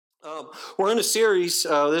We're in a series.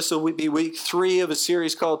 This will be week 3 of a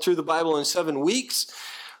series called Through the Bible in 7 Weeks.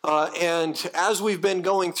 And as we've been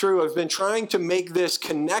going through, I've been trying to make this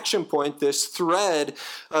connection point, this thread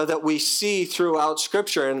that we see throughout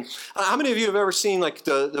Scripture. And how many of you have ever seen like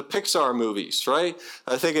the Pixar movies, right?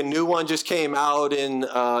 I think a new one just came out in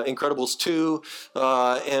Incredibles 2.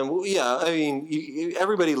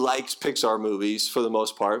 Everybody likes Pixar movies for the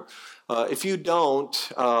most part. If you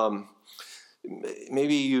don't,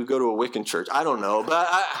 maybe you go to a Wiccan church. I don't know, but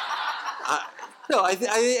I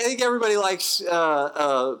think everybody likes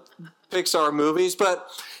Pixar movies. But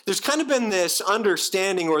there's kind of been this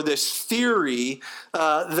understanding or this theory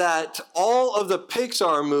that all of the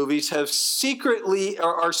Pixar movies are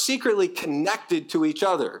secretly connected to each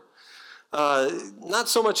other. Not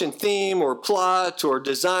so much in theme or plot or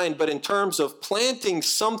design, but in terms of planting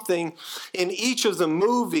something in each of the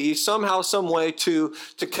movies, somehow, some way to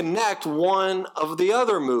connect one of the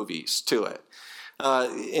other movies to it.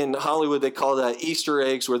 In Hollywood, they call that Easter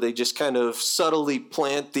eggs, where they just kind of subtly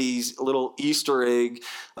plant these little Easter egg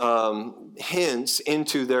hints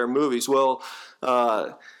into their movies. Well,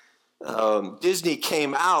 Disney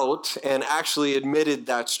came out and actually admitted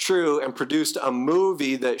that's true and produced a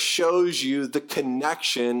movie that shows you the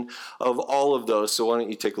connection of all of those. So why don't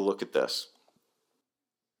you take a look at this?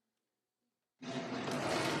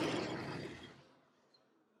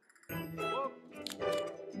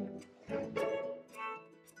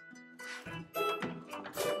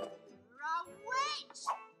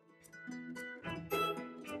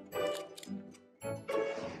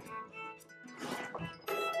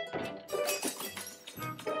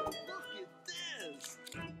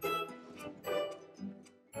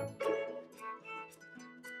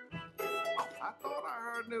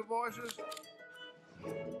 New voices.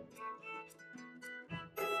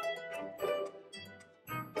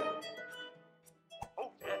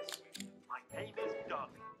 Oh, yes. My name is Doug.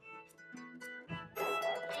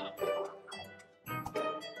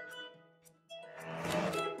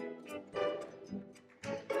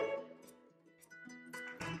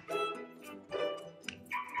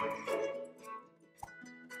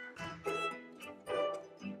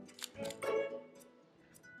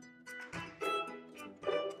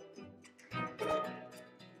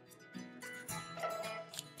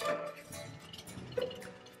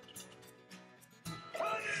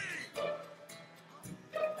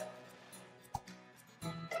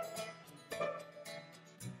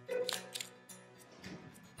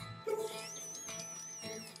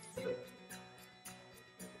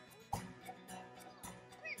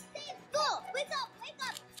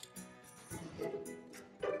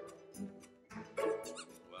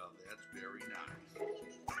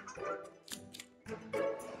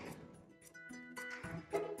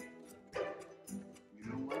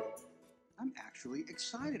 Actually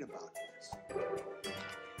excited about this.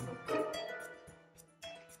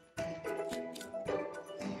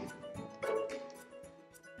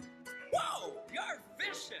 Whoa! You're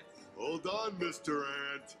vicious! Hold on, Mr.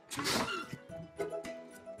 Ant.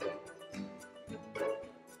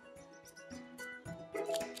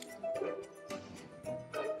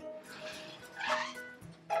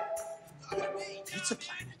 Pizza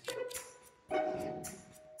Planet.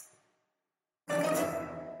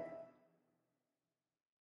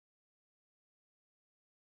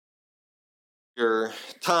 Your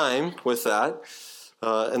time with that,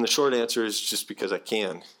 and the short answer is just because I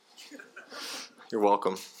can. You're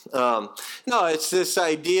welcome. No, it's this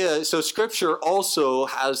idea. So Scripture also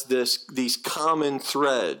has these common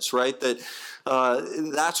threads, right?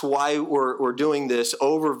 That's why we're doing this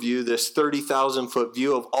overview, this 30,000-foot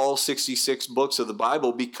view of all 66 books of the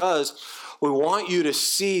Bible, because we want you to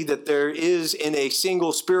see that there is in a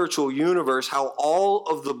single spiritual universe how all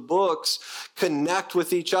of the books connect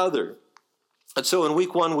with each other. And so in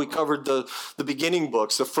week 1, we covered the beginning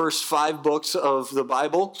books, the first 5 books of the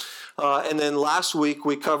Bible. And then last week,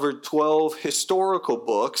 we covered 12 historical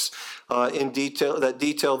books in detail that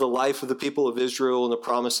detail the life of the people of Israel in the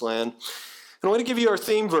Promised Land. And I want to give you our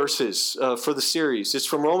theme verses for the series. It's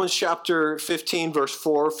from Romans chapter 15, verse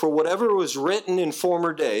 4. For whatever was written in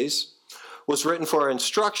former days was written for our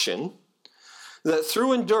instruction, that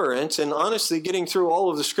through endurance, and honestly getting through all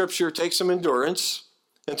of the Scripture takes some endurance,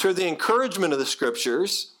 and through the encouragement of the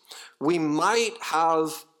Scriptures, we might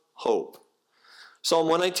have hope. Psalm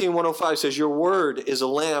 119, 105 says, your word is a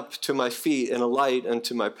lamp to my feet and a light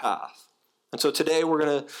unto my path. And so today we're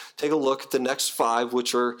going to take a look at the next 5,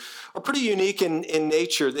 which are pretty unique in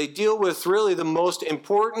nature. They deal with really the most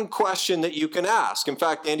important question that you can ask. In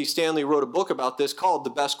fact, Andy Stanley wrote a book about this called The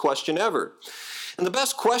Best Question Ever. And the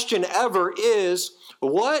best question ever is,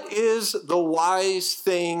 what is the wise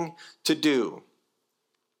thing to do?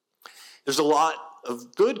 There's a lot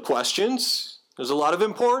of good questions. There's a lot of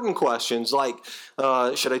important questions like,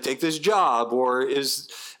 should I take this job? Or is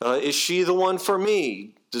she the one for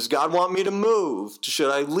me? Does God want me to move? Should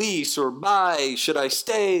I lease or buy? Should I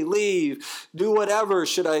stay, leave, do whatever?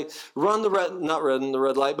 Should I run not run the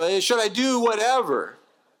red light, but should I do whatever?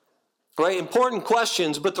 Right? Important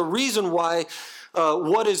questions, but the reason why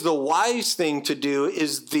what is the wise thing to do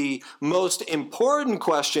is the most important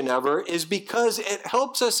question ever is because it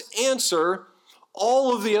helps us answer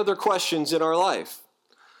all of the other questions in our life.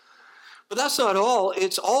 But that's not all.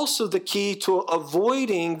 It's also the key to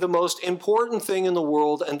avoiding the most important thing in the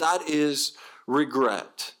world, and that is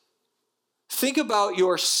regret. Think about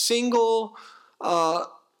your single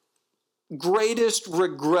greatest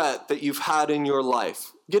regret that you've had in your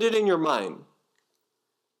life. Get it in your mind.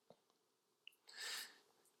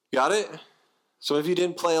 Got it? Some of you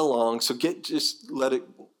didn't play along, so just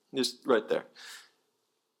right there.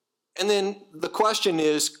 And then the question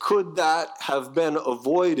is, could that have been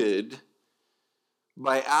avoided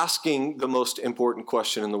by asking the most important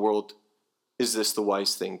question in the world, is this the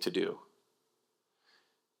wise thing to do?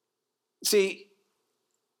 See,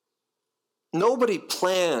 nobody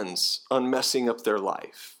plans on messing up their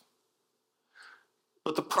life.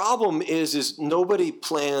 But the problem is nobody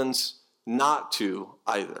plans not to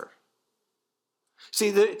either.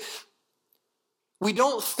 See, we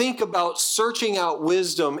don't think about searching out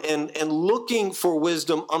wisdom and looking for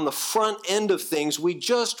wisdom on the front end of things. We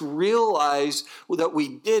just realize that we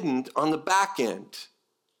didn't on the back end.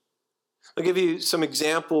 I'll give you an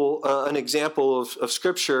example of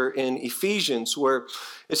Scripture in Ephesians where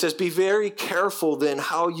it says, be very careful then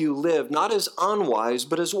how you live, not as unwise,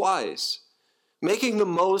 but as wise, making the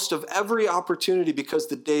most of every opportunity because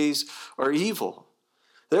the days are evil.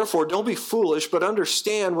 Therefore, don't be foolish, but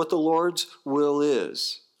understand what the Lord's will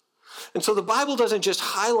is. And so the Bible doesn't just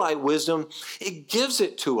highlight wisdom, it gives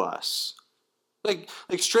it to us. Like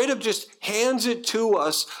straight up just hands it to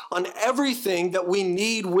us on everything that we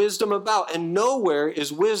need wisdom about. And nowhere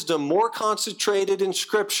is wisdom more concentrated in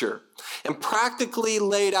Scripture and practically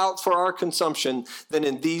laid out for our consumption than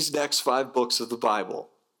in these next 5 books of the Bible.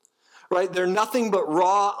 Right? They're nothing but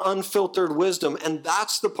raw, unfiltered wisdom, and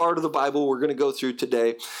that's the part of the Bible we're going to go through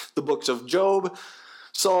today. The books of Job,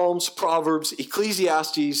 Psalms, Proverbs,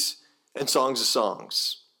 Ecclesiastes, and Songs of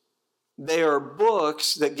Songs. They are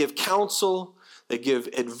books that give counsel, they give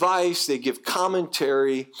advice, they give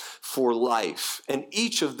commentary for life, and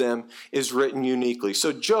each of them is written uniquely.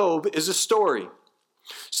 So Job is a story.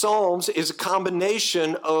 Psalms is a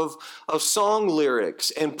combination of song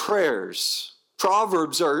lyrics and prayers.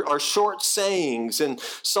 Proverbs are short sayings, and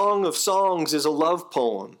Song of Songs is a love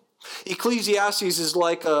poem. Ecclesiastes is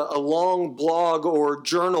like a long blog or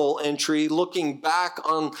journal entry looking back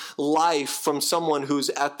on life from someone who's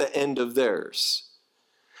at the end of theirs.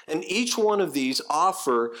 And each one of these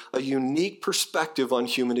offer a unique perspective on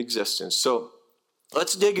human existence. So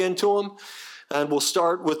let's dig into them, and we'll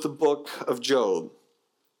start with the book of Job.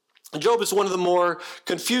 Job is one of the more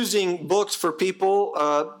confusing books for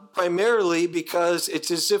people, primarily because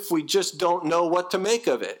it's as if we just don't know what to make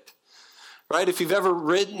of it, right? If you've ever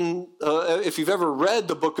read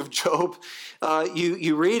the book of Job,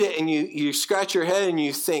 you read it and you scratch your head and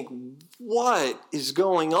you think, what is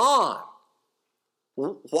going on?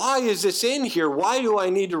 Why is this in here? Why do I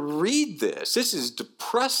need to read this? This is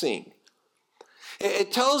depressing.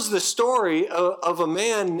 It tells the story of a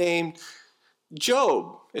man named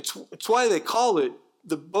Job. It's why they call it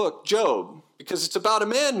the book Job, because it's about a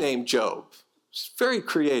man named Job. It's very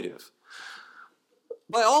creative.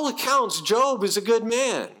 By all accounts, Job is a good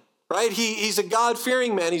man, right? He's a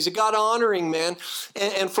God-fearing man. He's a God-honoring man.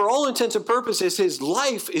 And for all intents and purposes, his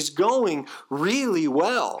life is going really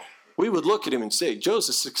well. We would look at him and say, Job's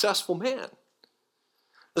a successful man.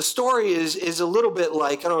 The story is a little bit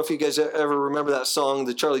like, I don't know if you guys ever remember that song,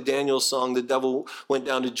 the Charlie Daniels song, The Devil Went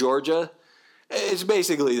Down to Georgia. It's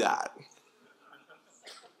basically that.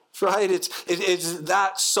 Right? It's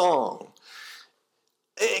that song.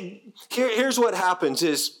 Here's what happens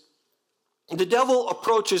is the devil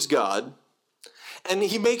approaches God and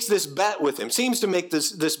he makes this bet with him, seems to make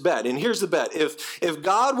this bet. And here's the bet. If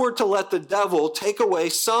God were to let the devil take away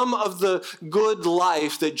some of the good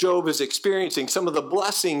life that Job is experiencing, some of the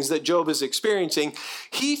blessings that Job is experiencing,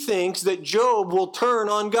 he thinks that Job will turn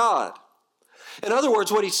on God. In other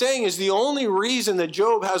words, what he's saying is the only reason that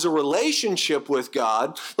Job has a relationship with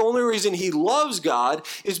God, the only reason he loves God,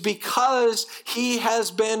 is because he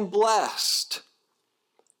has been blessed.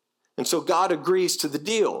 And so God agrees to the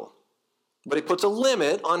deal. But he puts a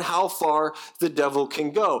limit on how far the devil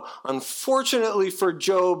can go. Unfortunately for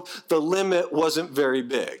Job, the limit wasn't very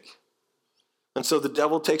big. And so the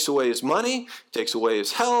devil takes away his money, takes away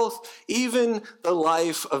his health, even the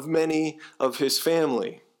life of many of his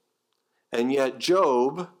family. And yet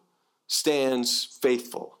Job stands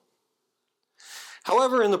faithful.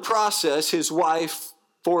 However, in the process, his wife,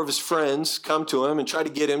 4 of his friends come to him and try to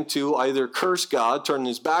get him to either curse God, turn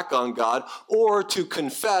his back on God, or to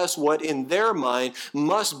confess what in their mind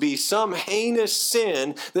must be some heinous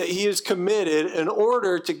sin that he has committed in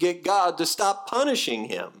order to get God to stop punishing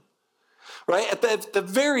him. Right? At the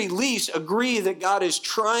very least, agree that God is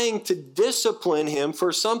trying to discipline him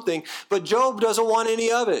for something, but Job doesn't want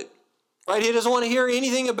any of it. Right? He doesn't want to hear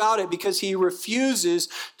anything about it because he refuses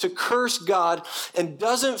to curse God and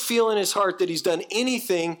doesn't feel in his heart that he's done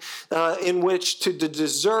anything in which to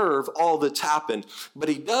deserve all that's happened. But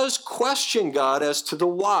he does question God as to the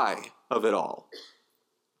why of it all.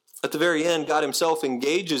 At the very end, God himself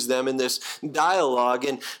engages them in this dialogue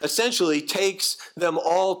and essentially takes them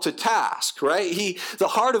all to task, right? The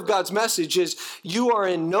heart of God's message is, you are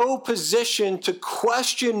in no position to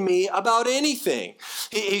question me about anything.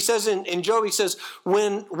 He says in Job, he says,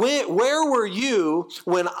 where were you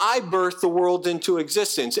when I birthed the world into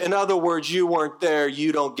existence? In other words, you weren't there.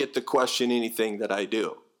 You don't get to question anything that I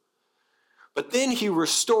do. But then he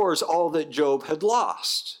restores all that Job had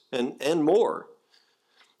lost and more.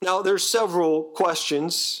 Now, there's several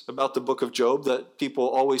questions about the book of Job that people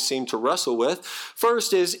always seem to wrestle with.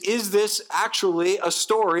 First is this actually a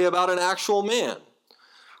story about an actual man?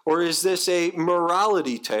 Or is this a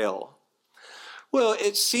morality tale? Well,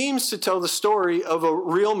 it seems to tell the story of a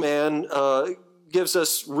real man, gives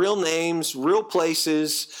us real names, real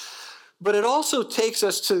places, but it also takes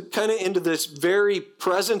us to kind of into this very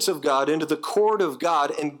presence of God, into the court of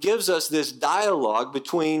God, and gives us this dialogue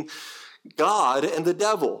between God and the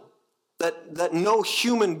devil that no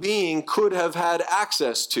human being could have had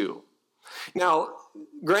access to. Now,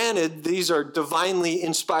 granted, these are divinely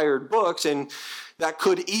inspired books, and that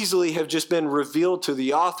could easily have just been revealed to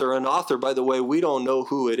the author. An author, by the way, we don't know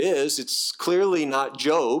who it is. It's clearly not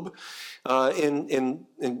Job in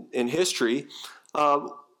history.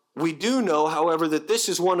 We do know, however, that this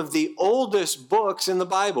is one of the oldest books in the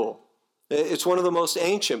Bible. It's one of the most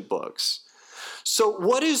ancient books. So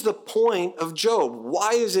what is the point of Job?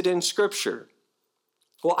 Why is it in Scripture?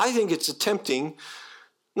 Well, I think it's attempting,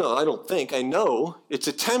 no, I don't think, I know, it's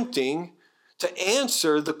attempting to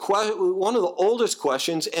answer one of the oldest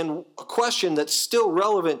questions, and a question that's still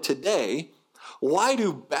relevant today. Why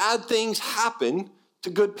do bad things happen to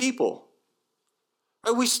good people?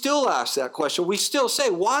 Right? We still ask that question. We still say,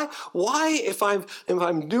 why if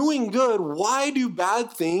I'm doing good, why do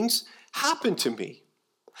bad things happen to me?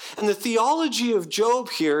 And the theology of Job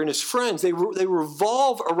here and his friends, they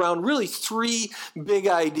revolve around really 3 big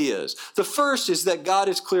ideas. The first is that God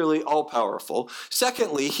is clearly all-powerful.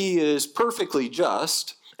 Secondly, he is perfectly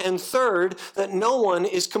just. And third, that no one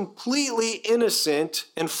is completely innocent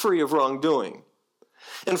and free of wrongdoing.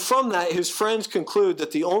 And from that, his friends conclude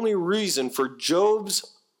that the only reason for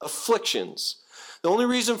Job's afflictions, the only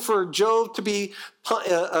reason for Job to be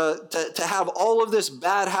to have all of this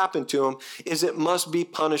bad happen to him is it must be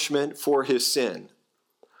punishment for his sin,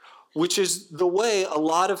 which is the way a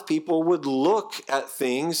lot of people would look at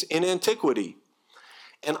things in antiquity.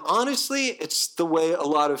 And honestly, it's the way a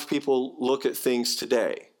lot of people look at things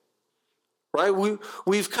today, right?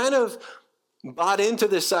 We've kind of bought into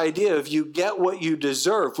this idea of you get what you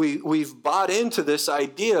deserve. We've bought into this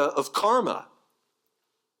idea of karma.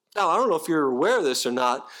 Now, I don't know if you're aware of this or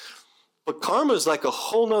not, but karma is like a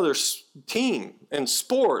whole nother team and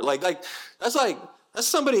sport. That's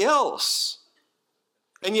somebody else.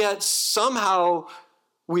 And yet somehow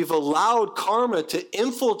we've allowed karma to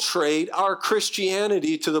infiltrate our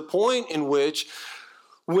Christianity to the point in which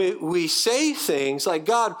we say things like,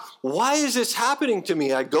 God, why is this happening to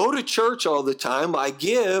me? I go to church all the time. I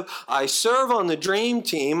give. I serve on the dream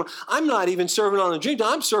team. I'm not even serving on the dream team.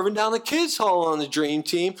 I'm serving down the kids' hall on the dream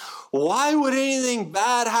team. Why would anything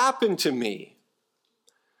bad happen to me?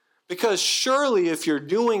 Because surely if you're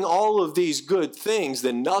doing all of these good things,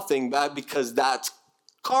 then nothing bad, because that's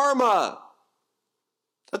karma.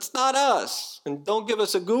 That's not us. And don't give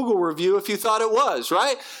us a Google review if you thought it was,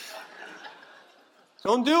 right?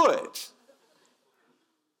 Don't do it.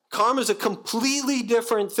 Karma is a completely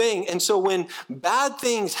different thing. And so when bad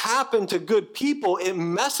things happen to good people, it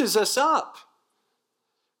messes us up.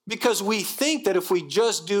 Because we think that if we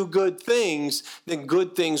just do good things, then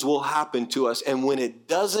good things will happen to us. And when it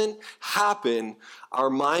doesn't happen, our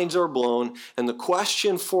minds are blown. And the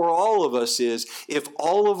question for all of us is, if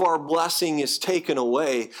all of our blessing is taken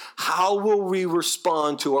away, how will we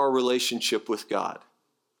respond to our relationship with God?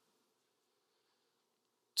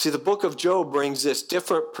 See, the book of Job brings this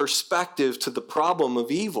different perspective to the problem of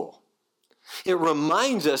evil. It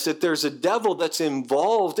reminds us that there's a devil that's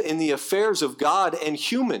involved in the affairs of God and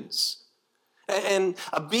humans, and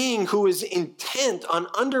a being who is intent on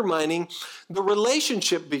undermining the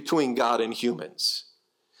relationship between God and humans.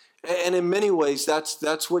 And in many ways,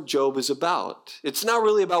 that's what Job is about. It's not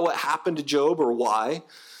really about what happened to Job or why,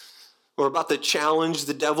 or about the challenge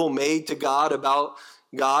the devil made to God about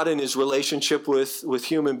God and his relationship with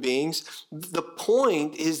human beings. The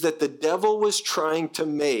point is that the devil was trying to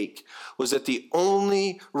make was that the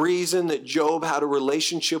only reason that Job had a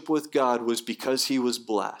relationship with God was because he was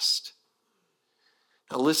blessed.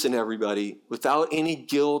 Now listen, everybody, without any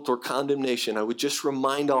guilt or condemnation, I would just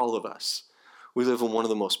remind all of us, we live in one of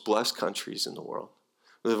the most blessed countries in the world.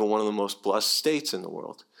 We live in one of the most blessed states in the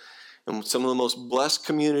world, and some of the most blessed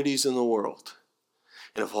communities in the world.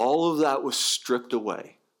 And if all of that was stripped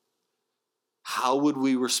away, how would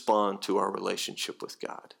we respond to our relationship with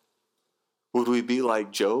God? Would we be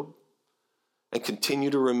like Job and continue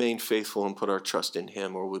to remain faithful and put our trust in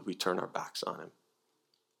him, or would we turn our backs on him?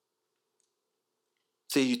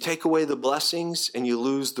 See, you take away the blessings and you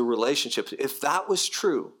lose the relationships. If that was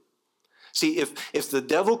true, see, if the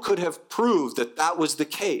devil could have proved that that was the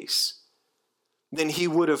case, then he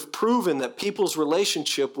would have proven that people's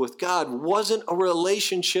relationship with God wasn't a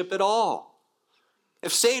relationship at all.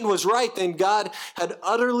 If Satan was right, then God had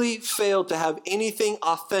utterly failed to have anything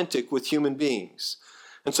authentic with human beings.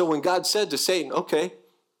 And so when God said to Satan, okay,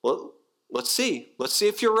 well, let's see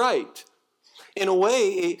if you're right. In a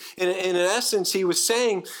way, in essence, he was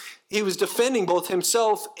saying, he was defending both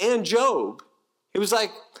himself and Job. He was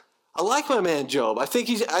like, I like my man Job. I think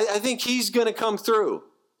he's going to come through.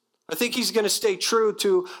 I think he's going to stay true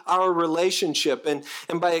to our relationship. And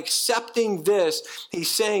by accepting this, he's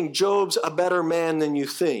saying Job's a better man than you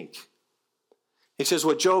think. He says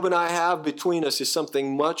what Job and I have between us is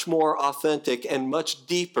something much more authentic and much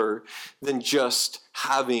deeper than just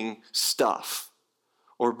having stuff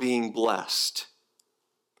or being blessed.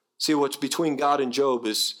 See, what's between God and Job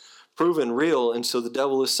is proven real, and so the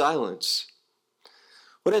devil is silenced.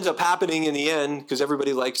 What ends up happening in the end, because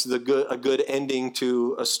everybody likes a good ending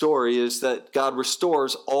to a story, is that God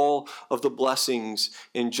restores all of the blessings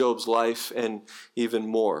in Job's life and even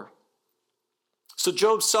more. So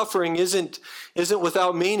Job's suffering isn't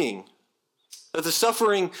without meaning. That the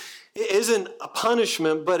suffering isn't a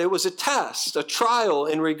punishment, but it was a test, a trial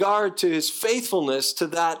in regard to his faithfulness to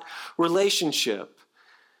that relationship.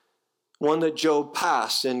 One that Job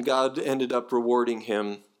passed, and God ended up rewarding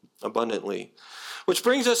him abundantly. Which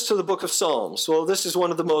brings us to the book of Psalms. Well, this is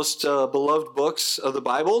one of the most beloved books of the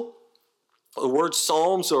Bible. The word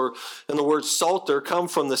Psalms and the word Psalter come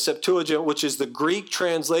from the Septuagint, which is the Greek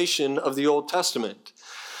translation of the Old Testament.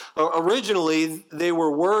 Originally, they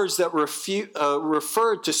were words that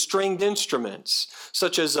referred to stringed instruments,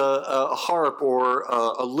 such as a harp or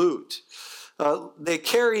a lute. They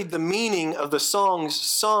carried the meaning of the songs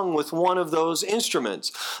sung with one of those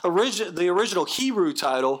instruments. The original Hebrew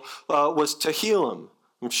title was Tehillim.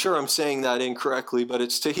 I'm sure I'm saying that incorrectly, but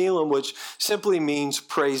it's Tehillim, which simply means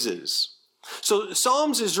praises. So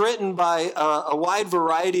Psalms is written by a wide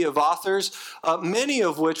variety of authors, many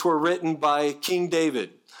of which were written by King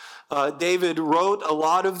David. David wrote a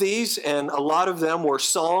lot of these, and a lot of them were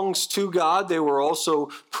songs to God. They were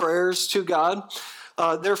also prayers to God.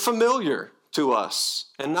 They're familiar to us,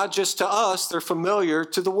 and not just to us, they're familiar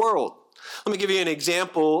to the world. Let me give you an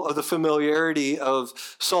example of the familiarity of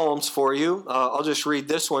Psalms for you. I'll just read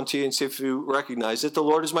this one to you and see if you recognize it. The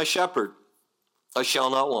Lord is my shepherd, I shall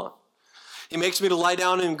not want. He makes me to lie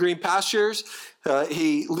down in green pastures.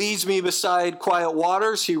 He leads me beside quiet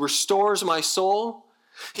waters. He restores my soul.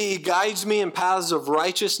 He guides me in paths of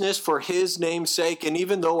righteousness for his name's sake. And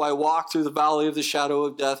even though I walk through the valley of the shadow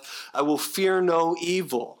of death, I will fear no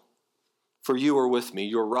evil. For you are with me,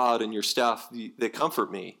 your rod and your staff, they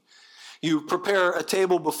comfort me. You prepare a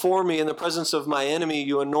table before me in the presence of my enemy.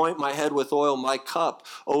 You anoint my head with oil. My cup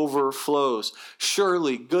overflows.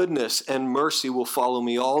 Surely goodness and mercy will follow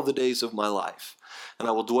me all the days of my life, and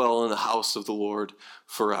I will dwell in the house of the Lord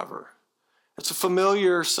forever. It's a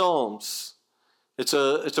familiar Psalms. It's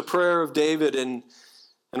a prayer of David and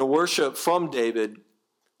a worship from David.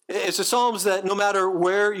 It's a Psalms that no matter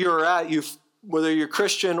where you're at, whether you're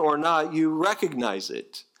Christian or not, you recognize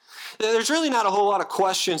it. There's really not a whole lot of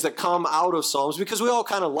questions that come out of Psalms because we all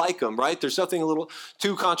kind of like them, right? There's nothing a little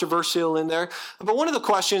too controversial in there. But one of the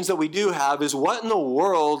questions that we do have is what in the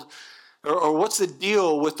world, or what's the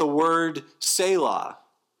deal with the word Selah?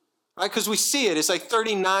 Right? Because we see it. It's like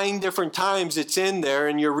 39 different times it's in there,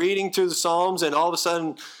 and you're reading through the Psalms, and all of a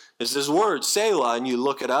sudden there's this word, Selah, and you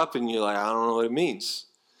look it up, and you're like, I don't know what it means.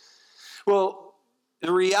 Well,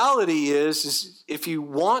 the reality is if you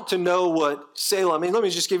want to know what Selah, let me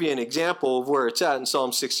just give you an example of where it's at in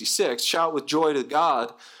Psalm 66. Shout with joy to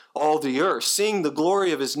God, all the earth. Sing the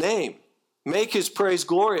glory of his name. Make his praise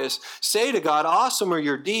glorious. Say to God, awesome are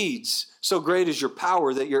your deeds. So great is your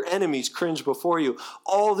power that your enemies cringe before you.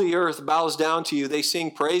 All the earth bows down to you. They sing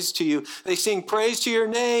praise to you. They sing praise to your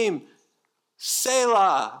name.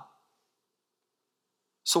 Selah.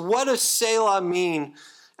 So what does Selah mean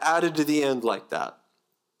added to the end like that?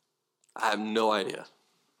 I have no idea.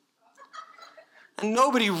 And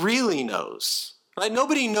nobody really knows. Right?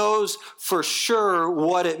 Nobody knows for sure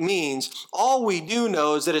what it means. All we do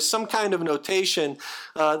know is that it's some kind of notation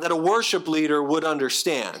that a worship leader would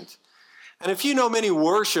understand. And if you know many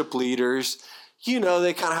worship leaders, you know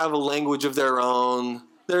they kind of have a language of their own.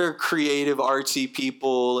 They're creative, artsy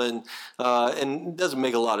people, and it doesn't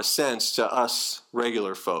make a lot of sense to us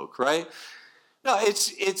regular folk, right? No,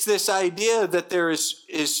 it's this idea that there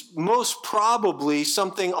is most probably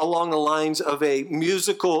something along the lines of a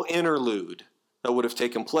musical interlude that would have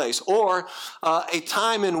taken place, or a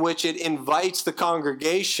time in which it invites the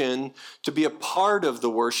congregation to be a part of the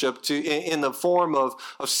worship in the form of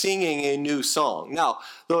singing a new song. Now,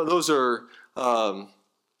 those are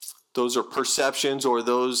perceptions, or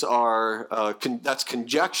those are that's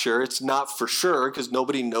conjecture. It's not for sure because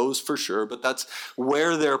nobody knows for sure, but that's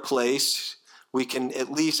where they're placed. We can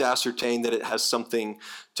at least ascertain that it has something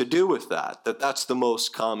to do with that that's the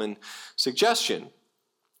most common suggestion.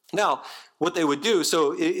 Now, what they would do,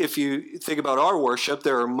 so if you think about our worship,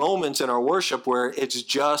 there are moments in our worship where it's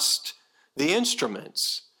just the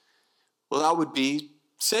instruments. Well, that would be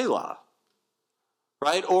Selah,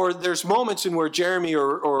 right? Or there's moments in where Jeremy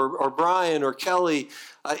or Brian or Kelly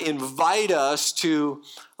invite us to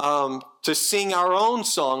sing our own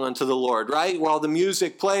song unto the Lord, right? While the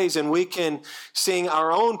music plays, and we can sing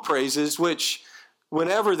our own praises, which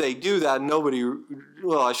whenever they do that,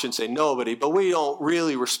 I shouldn't say nobody, but we don't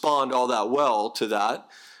really respond all that well to that,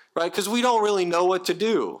 right? Because we don't really know what to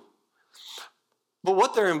do. But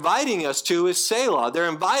what they're inviting us to is Selah. They're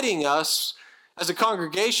inviting us as a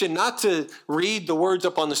congregation not to read the words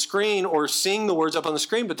up on the screen or sing the words up on the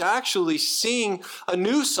screen, but to actually sing a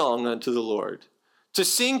new song unto the Lord. To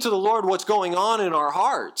sing to the Lord what's going on in our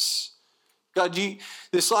hearts. God,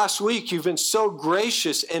 this last week, you've been so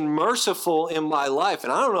gracious and merciful in my life.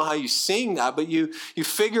 And I don't know how you sing that, but you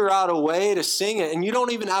figure out a way to sing it. And you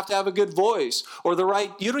don't even have to have a good voice or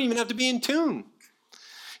you don't even have to be in tune.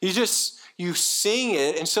 You sing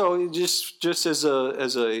it. And so just as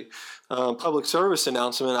a public service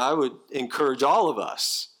announcement, I would encourage all of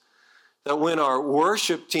us that when our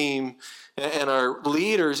worship team and our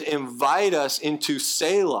leaders invite us into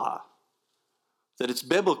Selah, that it's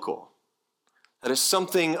biblical. That is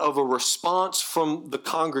something of a response from the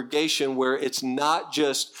congregation where it's not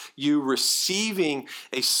just you receiving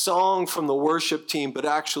a song from the worship team, but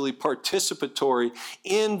actually participatory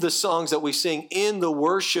in the songs that we sing, in the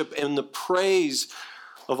worship and the praise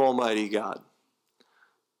of Almighty God.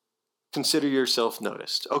 Consider yourself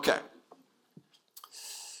noticed. Okay.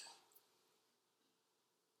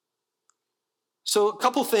 So a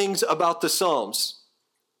couple things about the Psalms.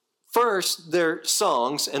 First, they're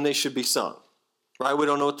songs and they should be sung. Right? We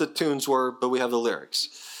don't know what the tunes were, but we have the lyrics.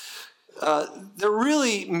 They're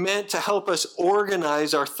really meant to help us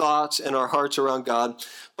organize our thoughts and our hearts around God.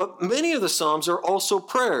 But many of the Psalms are also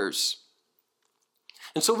prayers.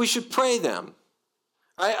 And so we should pray them.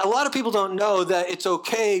 Right? A lot of people don't know that it's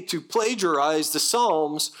okay to plagiarize the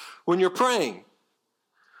Psalms when you're praying.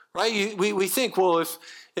 Right? We think, well,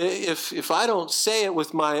 if I don't say it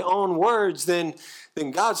with my own words, then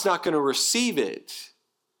God's not going to receive it.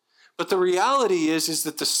 But the reality is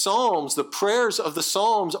that the Psalms, the prayers of the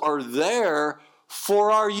Psalms are there for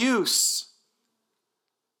our use.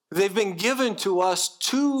 They've been given to us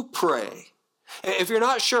to pray. If you're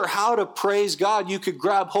not sure how to praise God, you could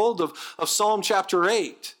grab hold of Psalm chapter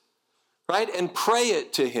 8, right? And pray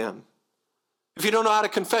it to him. If you don't know how to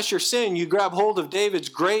confess your sin, you grab hold of David's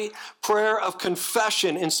great prayer of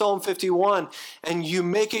confession in Psalm 51, and you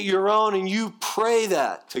make it your own and you pray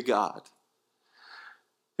that to God.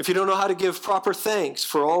 If you don't know how to give proper thanks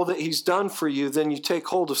for all that he's done for you, then you take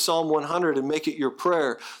hold of Psalm 100 and make it your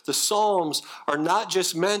prayer. The Psalms are not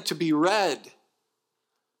just meant to be read.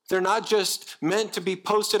 They're not just meant to be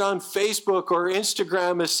posted on Facebook or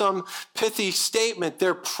Instagram as some pithy statement.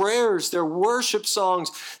 They're prayers, they're worship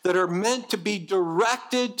songs that are meant to be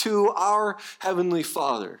directed to our Heavenly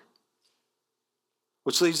Father.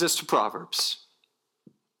 Which leads us to Proverbs.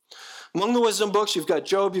 Among the wisdom books, you've got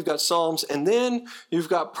Job, you've got Psalms, and then you've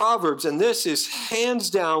got Proverbs. And this is hands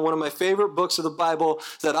down one of my favorite books of the Bible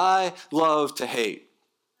that I love to hate.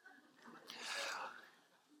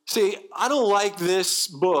 See, I don't like this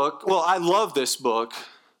book. Well, I love this book,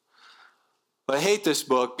 but I hate this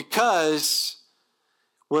book because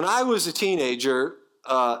when I was a teenager,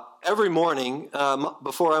 every morning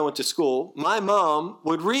before I went to school, my mom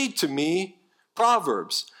would read to me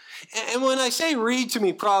Proverbs. And when I say read to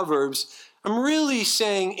me Proverbs, I'm really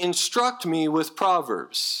saying instruct me with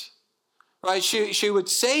Proverbs. Right? She would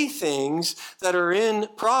say things that are in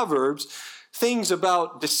Proverbs, things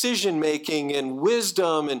about decision making and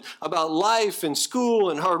wisdom and about life and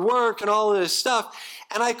school and hard work and all of this stuff,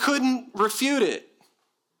 and I couldn't refute it.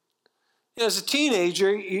 As a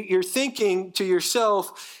teenager, you're thinking to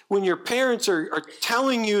yourself, when your parents are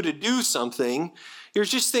telling you to do something, you're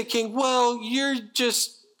just thinking, well, you're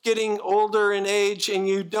just getting older in age and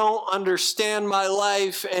you don't understand my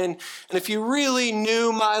life. And if you really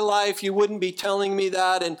knew my life, you wouldn't be telling me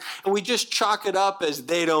that. And we just chalk it up as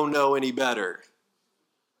they don't know any better.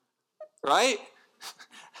 Right?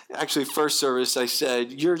 Actually, first service, I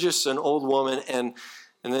said, you're just an old woman. And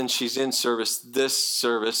then she's in this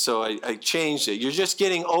service. So I changed it. You're just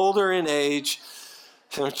getting older in age.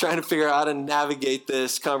 And I'm trying to figure out how to navigate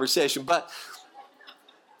this conversation. But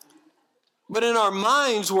in our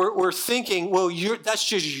minds, we're thinking, well, that's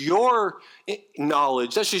just your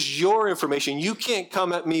knowledge. That's just your information. You can't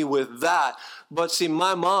come at me with that. But see,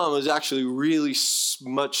 my mom was actually really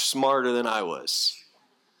much smarter than I was.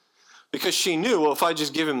 Because she knew, well, if I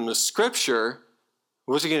just give him the scripture,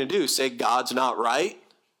 what's he going to do? Say God's not right?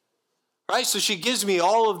 Right? So she gives me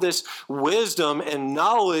all of this wisdom and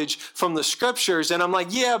knowledge from the scriptures. And I'm like,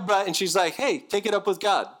 yeah, but, and she's like, hey, take it up with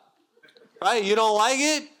God. Right? You don't like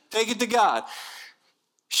it? Take it to God.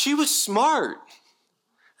 She was smart.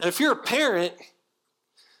 And if you're a parent,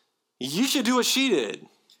 you should do what she did.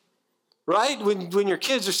 Right? When your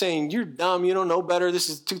kids are saying, you're dumb, you don't know better, this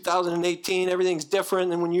is 2018, everything's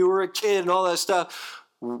different than when you were a kid and all that stuff.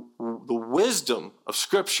 The wisdom of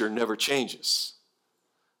Scripture never changes.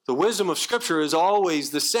 The wisdom of Scripture is always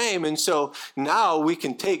the same. And so now we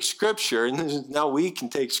can take Scripture, and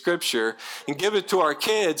give it to our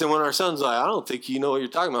kids. And when our son's like, I don't think you know what you're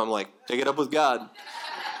talking about, I'm like, take it up with God.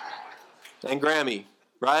 And Grammy,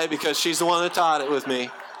 right? Because she's the one that taught it with me.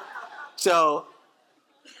 So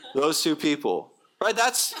those two people, right?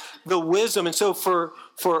 That's the wisdom. And so for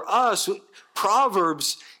us,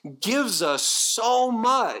 Proverbs gives us so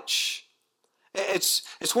much.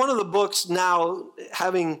 It's one of the books now,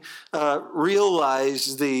 having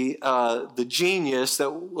realized the genius that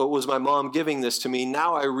was my mom giving this to me.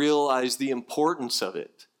 Now I realize the importance of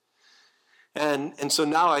it, and so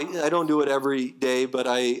now I don't do it every day, but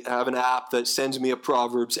I have an app that sends me a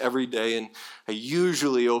Proverbs every day, and I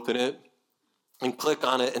usually open it and click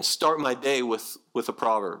on it and start my day with a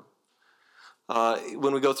proverb.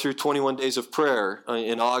 When we go through 21 days of prayer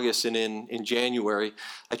in August and in January,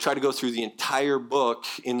 I try to go through the entire book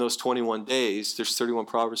in those 21 days. There's 31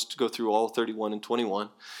 Proverbs to go through, all 31 and 21.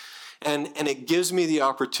 And it gives me the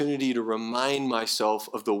opportunity to remind myself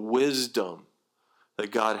of the wisdom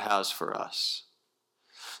that God has for us.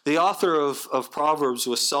 The author of Proverbs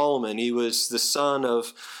was Solomon. He was the son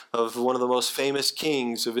of one of the most famous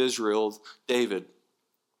kings of Israel, David.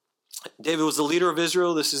 David was the leader of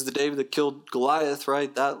Israel. This is the David that killed Goliath,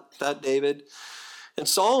 right? That David. And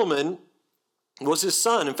Solomon was his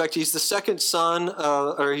son. In fact, he's the second son,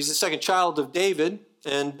 he's the second child of David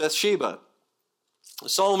and Bathsheba.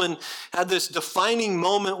 Solomon had this defining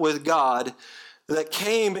moment with God that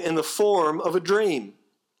came in the form of a dream.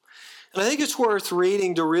 And I think it's worth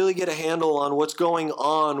reading to really get a handle on what's going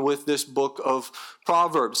on with this book of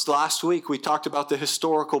Proverbs. Last week, we talked about the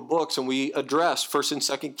historical books, and we addressed 1st and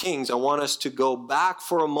 2nd Kings. I want us to go back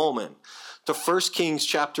for a moment to 1 Kings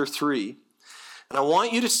chapter 3. And I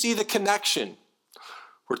want you to see the connection.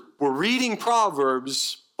 We're reading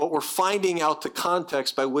Proverbs, but we're finding out the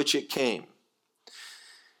context by which it came.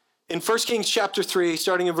 In 1 Kings chapter 3,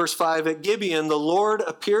 starting in verse 5, at Gibeon, the Lord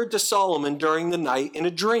appeared to Solomon during the night in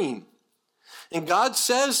a dream. And God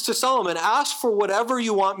says to Solomon, ask for whatever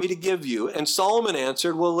you want me to give you. And Solomon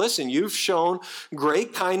answered, well, listen, you've shown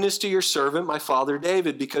great kindness to your servant, my father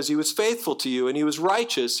David, because he was faithful to you and he was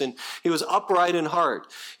righteous and he was upright in heart.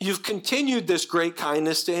 You've continued this great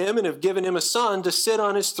kindness to him and have given him a son to sit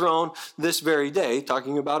on his throne this very day,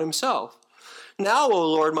 talking about himself. Now,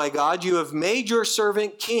 O Lord my God, you have made your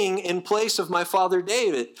servant king in place of my father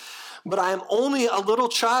David, but I am only a little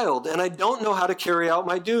child and I don't know how to carry out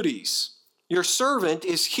my duties. Your servant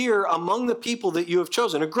is here among the people that you have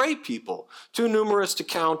chosen, a great people, too numerous to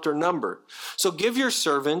count or number. So give your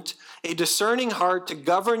servant a discerning heart to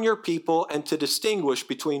govern your people and to distinguish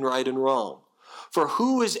between right and wrong. For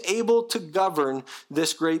who is able to govern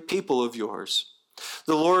this great people of yours?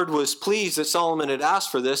 The Lord was pleased that Solomon had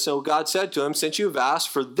asked for this, so God said to him, since you have asked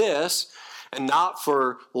for this, and not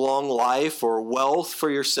for long life or wealth for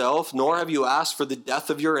yourself, nor have you asked for the death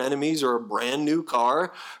of your enemies or a brand new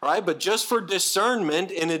car, right? But just for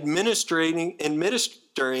discernment in administering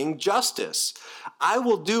justice, I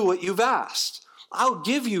will do what you've asked. I'll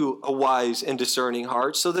give you a wise and discerning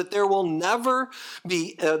heart so that there will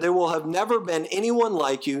have never been anyone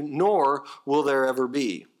like you, nor will there ever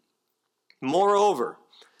be. Moreover,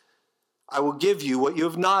 I will give you what you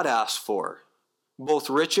have not asked for,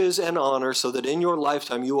 both riches and honor, so that in your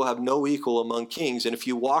lifetime you will have no equal among kings. And if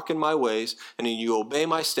you walk in my ways and you obey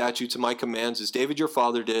my statutes and my commands, as David your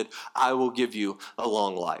father did, I will give you a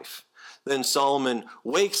long life. Then Solomon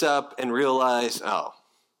wakes up and realizes, oh,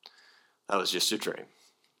 that was just a dream.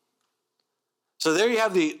 So there you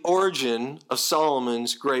have the origin of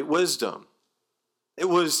Solomon's great wisdom. It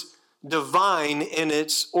was divine in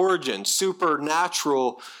its origin,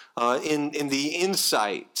 supernatural in the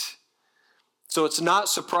insight. So it's not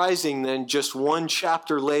surprising then, just one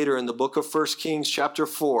chapter later in the book of 1 Kings chapter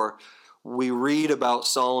 4, we read about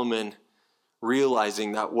Solomon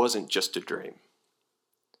realizing that wasn't just a dream.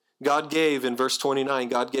 God gave, in verse 29,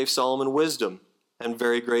 God gave Solomon wisdom and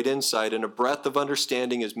very great insight, and a breadth of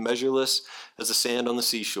understanding as measureless as the sand on the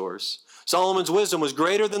seashores. Solomon's wisdom was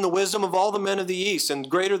greater than the wisdom of all the men of the east and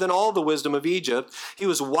greater than all the wisdom of Egypt. He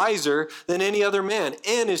was wiser than any other man,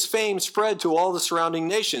 and his fame spread to all the surrounding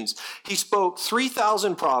nations. He spoke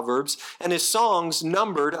 3,000 proverbs, and his songs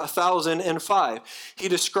numbered 1,005. He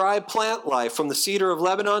described plant life from the cedar of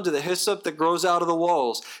Lebanon to the hyssop that grows out of the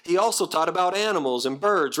walls. He also taught about animals and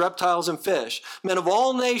birds, reptiles and fish. Men of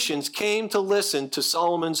all nations came to listen to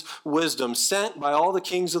Solomon's wisdom, sent by all the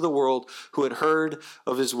kings of the world who had heard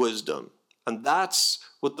of his wisdom. And that's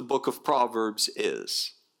what the book of Proverbs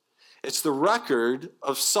is. It's the record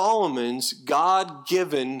of Solomon's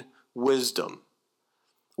God-given wisdom.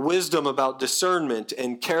 Wisdom about discernment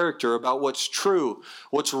and character, about what's true,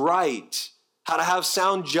 what's right, how to have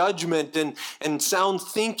sound judgment and sound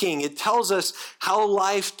thinking. It tells us how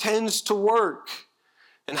life tends to work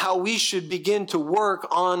and how we should begin to work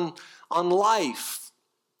on life.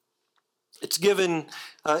 It's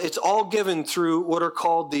all given through what are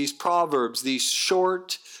called these proverbs, these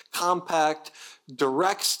short, compact,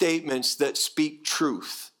 direct statements that speak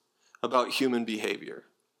truth about human behavior.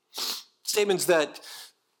 Statements that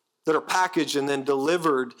are packaged and then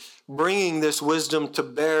delivered, bringing this wisdom to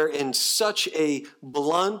bear in such a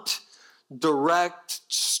blunt, direct,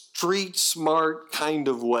 street smart kind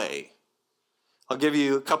of way. I'll give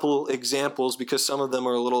you a couple examples because some of them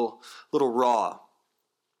are a little raw.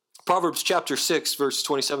 Proverbs chapter 6, verse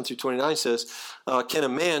 27 through 29 says, can a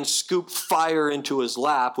man scoop fire into his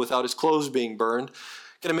lap without his clothes being burned?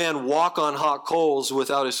 Can a man walk on hot coals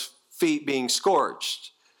without his feet being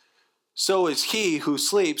scorched? So is he who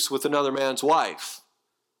sleeps with another man's wife.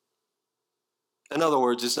 In other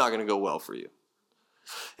words, it's not going to go well for you.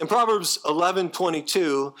 In Proverbs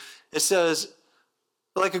 11:22, it says,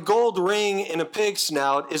 like a gold ring in a pig's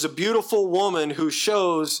snout is a beautiful woman who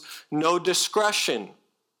shows no discretion.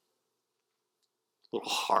 A little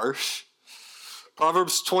harsh.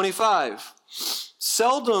 Proverbs 25.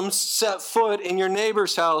 Seldom set foot in your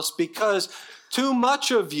neighbor's house because too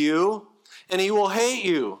much of you and he will hate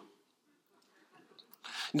you.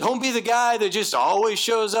 Don't be the guy that just always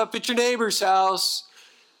shows up at your neighbor's house,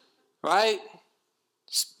 right?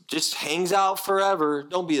 Just hangs out forever.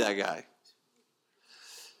 Don't be that guy.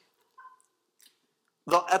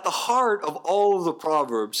 At the heart of all of the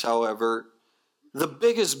Proverbs, however, the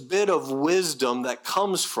biggest bit of wisdom that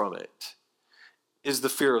comes from it is the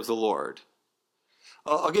fear of the Lord.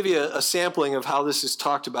 I'll give you a sampling of how this is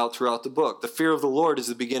talked about throughout the book. The fear of the Lord is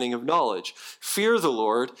the beginning of knowledge. Fear the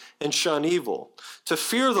Lord and shun evil. To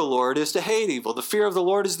fear the Lord is to hate evil. The fear of the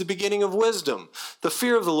Lord is the beginning of wisdom. The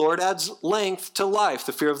fear of the Lord adds length to life.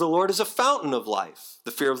 The fear of the Lord is a fountain of life.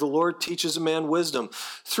 The fear of the Lord teaches a man wisdom.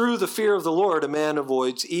 Through the fear of the Lord, a man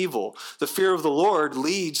avoids evil. The fear of the Lord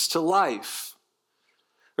leads to life.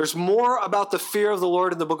 There's more about the fear of the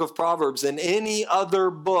Lord in the book of Proverbs than any other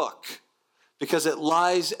book, because it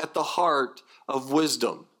lies at the heart of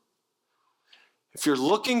wisdom. If you're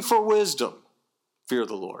looking for wisdom, fear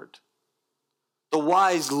the Lord. The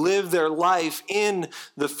wise live their life in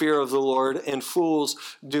the fear of the Lord, and fools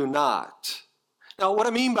do not. Now, what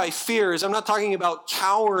I mean by fear is I'm not talking about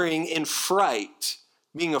cowering in fright,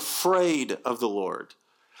 being afraid of the Lord.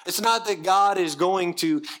 It's not that God is going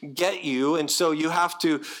to get you, and so you have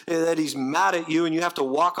to, that he's mad at you and you have to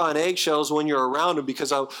walk on eggshells when you're around him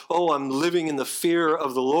because, I'm living in the fear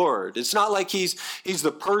of the Lord. It's not like he's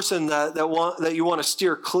the person that you want to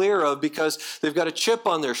steer clear of because they've got a chip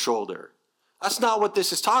on their shoulder. That's not what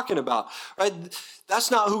this is talking about, right? That's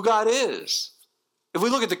not who God is. If we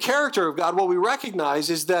look at the character of God, what we recognize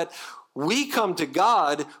is that we come to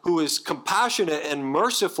God, who is compassionate and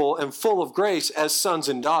merciful and full of grace, as sons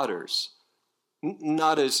and daughters,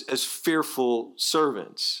 not as fearful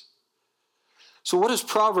servants. So what does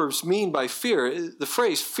Proverbs mean by fear? The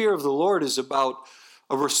phrase fear of the Lord is about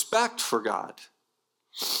a respect for God.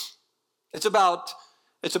 It's about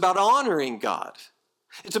honoring God.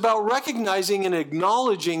 It's about recognizing and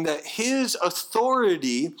acknowledging that his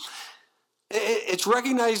authority, it's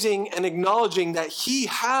recognizing and acknowledging that he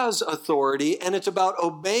has authority, and it's about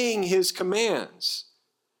obeying his commands.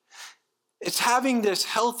 It's having this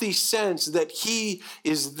healthy sense that he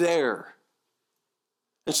is there.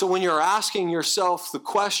 And so when you're asking yourself the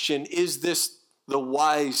question, is this the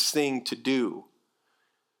wise thing to do?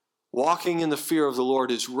 Walking in the fear of the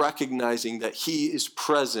Lord is recognizing that he is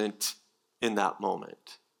present in that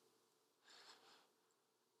moment.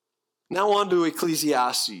 Now on to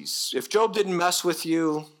Ecclesiastes. If Job didn't mess with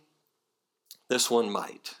you, this one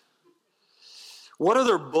might. What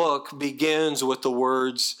other book begins with the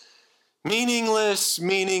words, meaningless,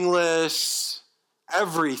 meaningless,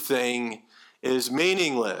 everything is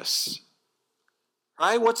meaningless?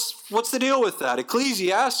 Right? What's the deal with that?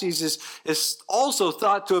 Ecclesiastes is also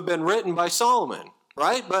thought to have been written by Solomon,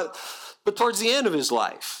 right? But towards the end of his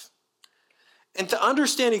life. And to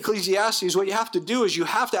understand Ecclesiastes, what you have to do is you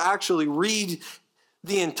have to actually read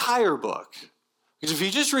the entire book. Because if you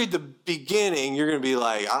just read the beginning, you're going to be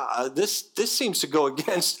like, this seems to go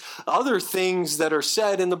against other things that are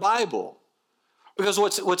said in the Bible. Because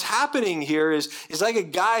what's happening here is like a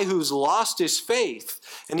guy who's lost his faith,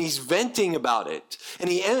 and he's venting about it, and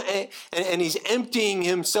he's emptying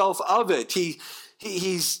himself of it.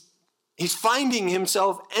 He's finding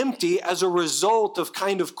himself empty as a result of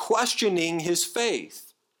kind of questioning his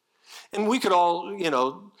faith. And we could all,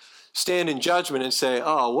 stand in judgment and say,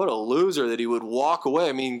 oh, what a loser that he would walk away.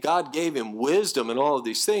 I mean, God gave him wisdom and all of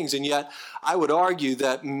these things. And yet I would argue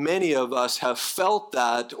that many of us have felt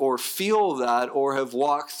that or feel that or have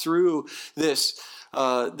walked through this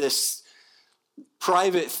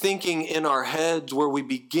private thinking in our heads where we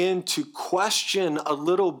begin to question a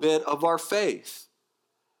little bit of our faith,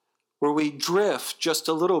 where we drift just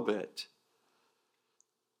a little bit.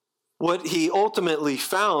 What he ultimately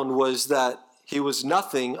found was that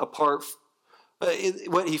nothing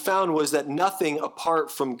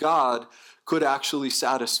apart from God could actually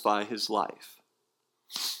satisfy his life.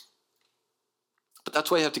 But that's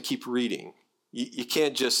why you have to keep reading. You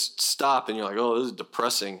can't just stop and you're like, oh, this is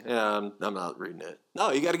depressing. Yeah, I'm not reading it.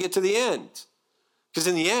 No, you got to get to the end. Because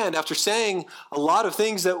in the end, after saying a lot of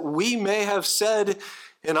things that we may have said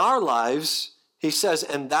in our lives, he says,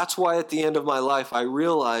 and that's why at the end of my life, I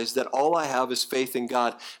realize that all I have is faith in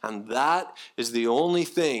God. And that is the only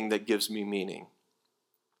thing that gives me meaning.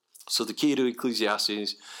 So the key to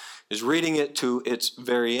Ecclesiastes is reading it to its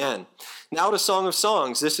very end. Now to Song of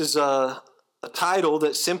Songs. This is a title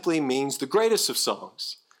that simply means the greatest of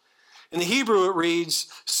songs. In the Hebrew, it reads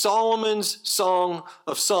Solomon's Song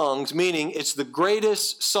of Songs, meaning it's the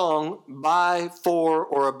greatest song by, for,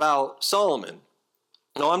 or about Solomon.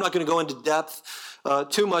 Now, I'm not going to go into depth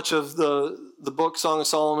too much of the book Song of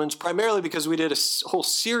Solomon's, primarily because we did a whole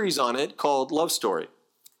series on it called Love Story.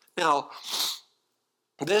 Now,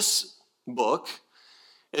 this book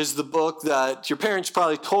is the book that your parents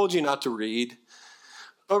probably told you not to read,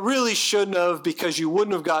 but really shouldn't have because you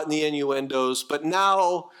wouldn't have gotten the innuendos. But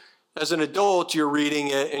now, as an adult, you're reading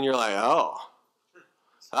it and you're like, oh,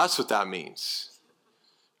 that's what that means,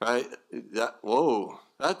 right? Whoa.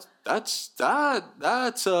 That's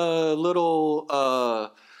a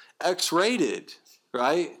little X-rated,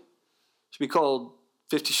 right? Should be called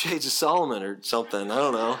 50 Shades of Solomon or something. I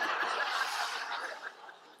don't know.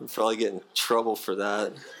 I'll probably get in trouble for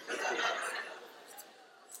that.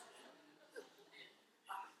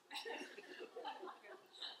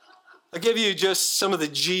 I'll give you just some of the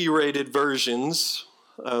G-rated versions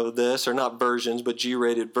of this, or not versions, but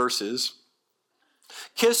G-rated verses.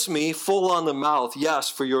 Kiss me full on the mouth, yes,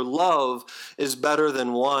 for your love is better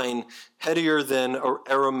than wine, headier than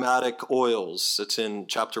aromatic oils. That's in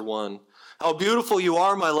chapter 1. How beautiful you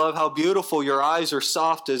are, my love, how beautiful. Your eyes are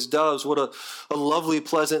soft as doves. What a lovely,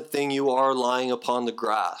 pleasant thing you are lying upon the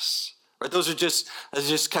grass. Right? That's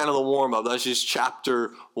just kind of the warm-up. That's just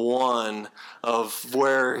chapter 1 of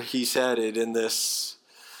where he's headed in this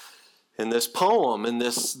poem, in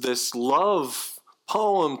this love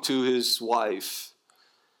poem to his wife.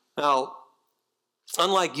 Now,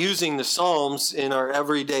 unlike using the Psalms in our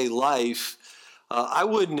everyday life, I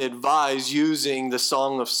wouldn't advise using the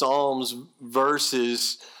Song of Psalms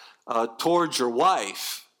verses towards your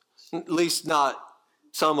wife, at least not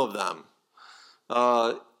some of them.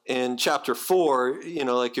 In chapter 4,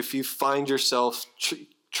 like if you find yourself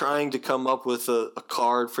trying to come up with a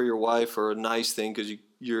card for your wife or a nice thing because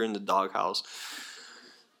you're in the doghouse,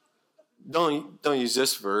 don't use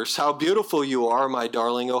this verse. How beautiful you are, my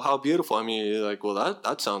darling. Oh, how beautiful. I mean, you're like, well,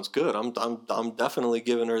 that sounds good. I'm definitely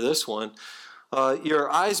giving her this one.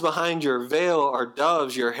 Your eyes behind your veil are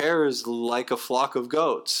doves. Your hair is like a flock of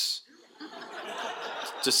goats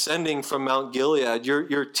descending from Mount Gilead.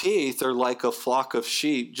 Your teeth are like a flock of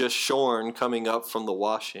sheep just shorn coming up from the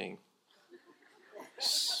washing.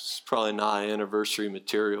 It's probably not anniversary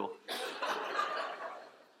material.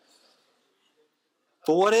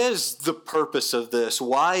 But what is the purpose of this?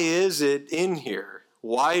 Why is it in here?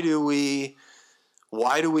 Why do we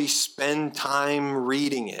spend time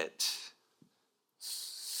reading it?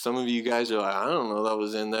 Some of you guys are like, I don't know that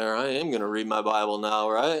was in there. I am going to read my Bible now,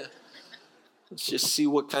 right? Let's just see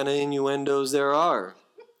what kind of innuendos there are.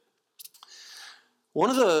 One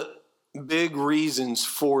of the big reasons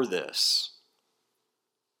for this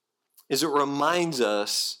is it reminds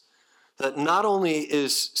us that not only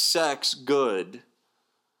is sex good,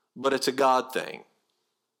 but it's a God thing.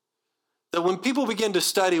 That when people begin to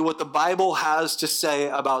study what the Bible has to say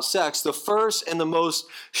about sex, the first and the most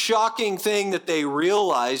shocking thing that they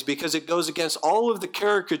realize, because it goes against all of the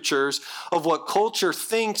caricatures of what culture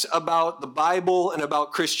thinks about the Bible and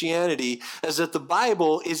about Christianity, is that the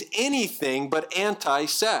Bible is anything but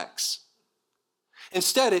anti-sex.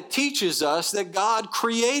 Instead, it teaches us that God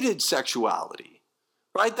created sexuality.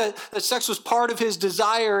 Right? That sex was part of his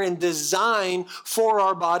desire and design for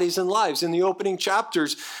our bodies and lives. In the opening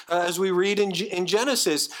chapters, as we read in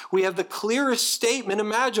Genesis, we have the clearest statement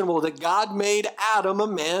imaginable that God made Adam a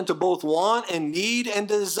man to both want and need and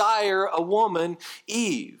desire a woman,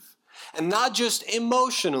 Eve. And not just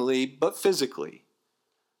emotionally, but physically.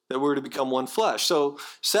 That we're to become one flesh. So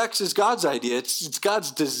sex is God's idea. It's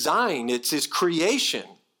God's design. It's his creation.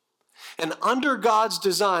 And under God's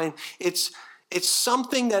design, it's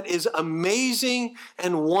something that is amazing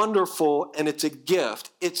and wonderful, and it's a gift.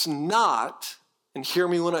 It's not, and hear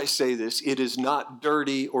me when I say this, it is not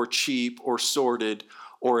dirty or cheap or sordid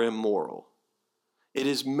or immoral. It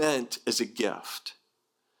is meant as a gift.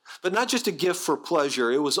 But not just a gift for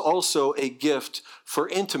pleasure, it was also a gift for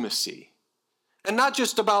intimacy. And not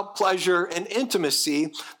just about pleasure and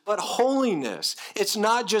intimacy, but holiness. It's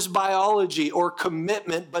not just biology or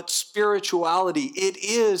commitment, but spirituality. It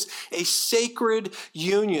is a sacred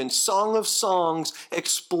union. Song of Songs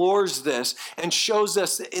explores this and shows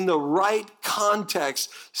us that in the right context,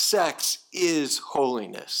 sex is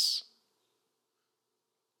holiness.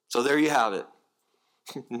 So there you have it.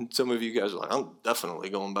 Some of you guys are like, I'm definitely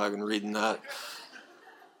going back and reading that.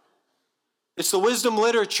 It's the wisdom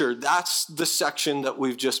literature. That's the section that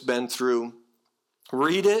we've just been through.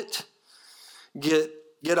 Read it.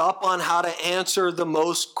 Get up on how to answer the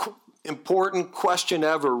most important question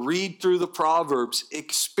ever. Read through the Proverbs.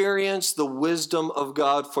 Experience the wisdom of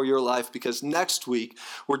God for your life, because next week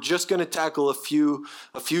we're just going to tackle a few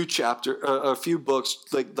books,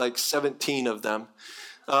 like 17 of them.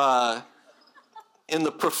 In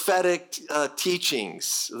the prophetic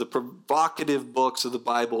teachings, the provocative books of the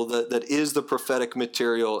Bible that is the prophetic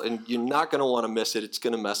material, and you're not going to want to miss it. It's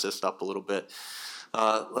going to mess us up a little bit.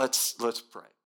 Let's pray.